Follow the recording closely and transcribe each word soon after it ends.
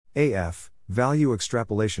AF, Value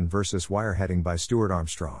Extrapolation versus Wireheading by Stuart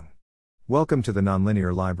Armstrong. Welcome to the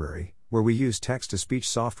Nonlinear Library, where we use text-to-speech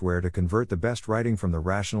software to convert the best writing from the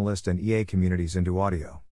rationalist and EA communities into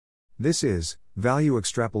audio. This is Value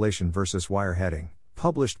Extrapolation versus Wireheading,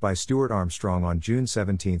 published by Stuart Armstrong on June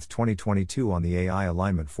 17, 2022 on the AI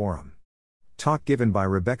Alignment Forum. Talk given by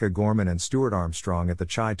Rebecca Gorman and Stuart Armstrong at the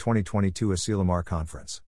CHI 2022 Asilomar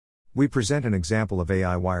Conference. We present an example of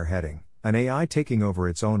AI wireheading, an AI taking over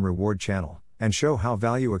its own reward channel, and show how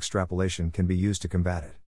value extrapolation can be used to combat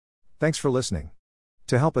it. Thanks for listening.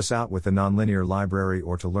 To help us out with the Nonlinear Library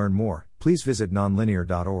or to learn more, please visit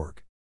nonlinear.org.